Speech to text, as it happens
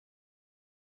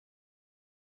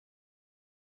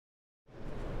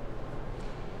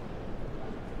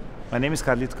My name is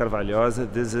Carlito Carvalhosa.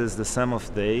 This is The Sum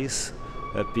of Days,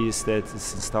 a piece that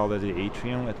is installed at the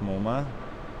atrium at MoMA.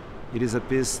 It is a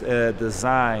piece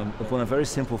designed upon a very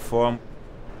simple form,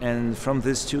 and from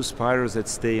these two spirals that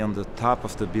stay on the top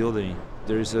of the building,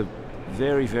 there is a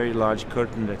very, very large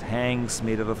curtain that hangs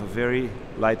made out of a very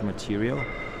light material.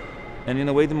 And in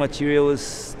a way, the material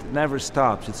never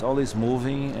stops. It's always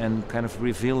moving and kind of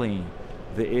revealing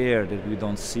the air that we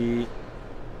don't see.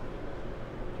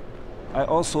 I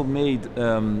also made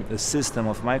a system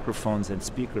of microphones and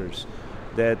speakers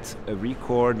that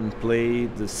record and play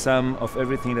the sum of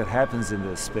everything that happens in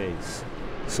the space.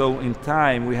 So in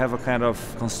time, we have a kind of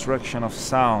construction of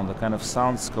sound, a kind of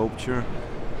sound sculpture.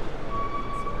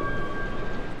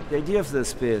 The idea of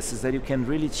this piece is that you can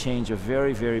really change a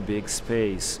very, very big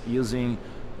space using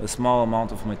a small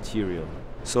amount of material.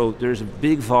 So there's a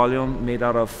big volume made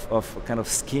out of a kind of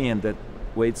skin that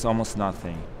weighs almost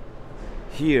nothing.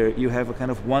 Here you have a kind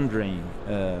of wandering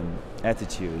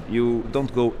attitude. You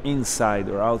don't go inside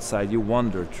or outside, you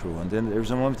wander through. And then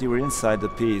there's a moment you are inside the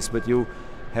piece, but you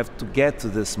have to get to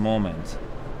this moment.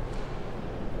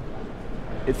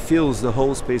 It fills the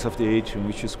whole space of the atrium,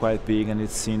 which is quite big, and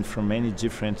it's seen from many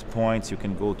different points. You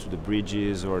can go to the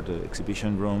bridges or the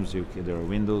exhibition rooms. There are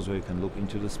windows where you can look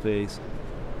into the space.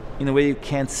 In a way, you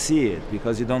can't see it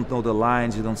because you don't know the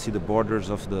lines, you don't see the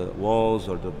borders of the walls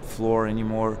or the floor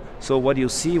anymore. So what you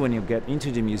see when you get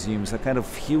into the museum is a kind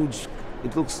of huge,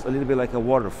 it looks a little bit like a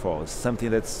waterfall. It's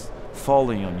something that's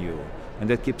falling on you and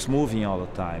that keeps moving all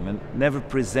the time and never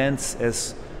presents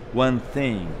as one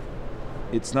thing.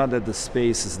 It's not that the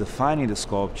space is defining the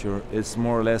sculpture, it's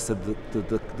more or less that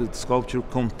the sculpture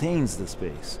contains the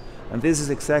space. And this is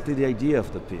exactly the idea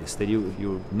of the piece, that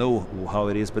you know how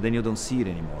it is, but then you don't see it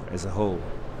anymore as a whole.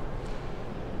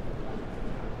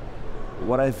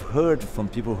 What I've heard from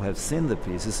people who have seen the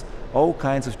piece is all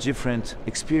kinds of different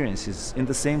experiences in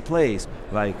the same place,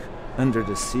 like under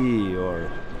the sea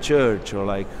or church, or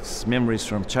like memories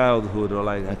from childhood, or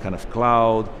like a kind of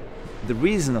cloud. The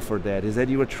reason for that is that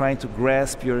you are trying to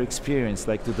grasp your experience,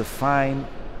 like to define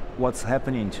what's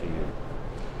happening to you.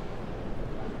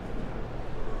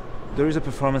 There is a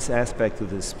performance aspect to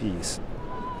this piece.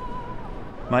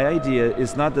 My idea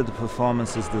is not that the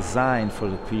performance is designed for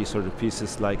the piece, or the piece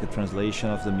is like a translation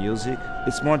of the music.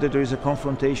 It's more that there is a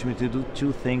confrontation between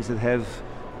two things that have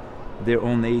their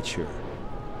own nature.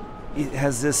 It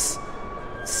has this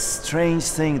strange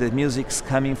thing that music's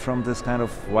coming from this kind of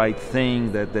white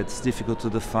thing that's difficult to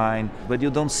define, but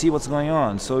you don't see what's going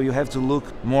on, so you have to look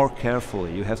more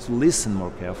carefully, you have to listen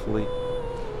more carefully.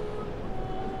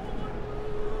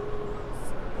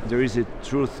 There is a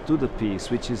truth to the piece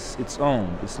which is its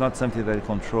own, it's not something that I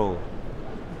control.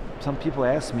 Some people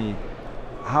ask me,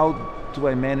 how do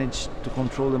I manage to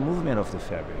control the movement of the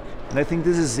fabric? And I think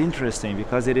this is interesting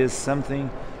because it is something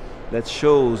that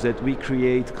shows that we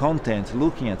create content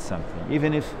looking at something,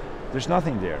 even if there's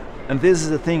nothing there. And this is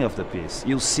the thing of the piece.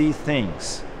 You see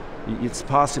things. It's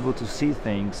possible to see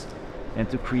things and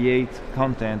to create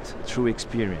content through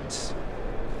experience.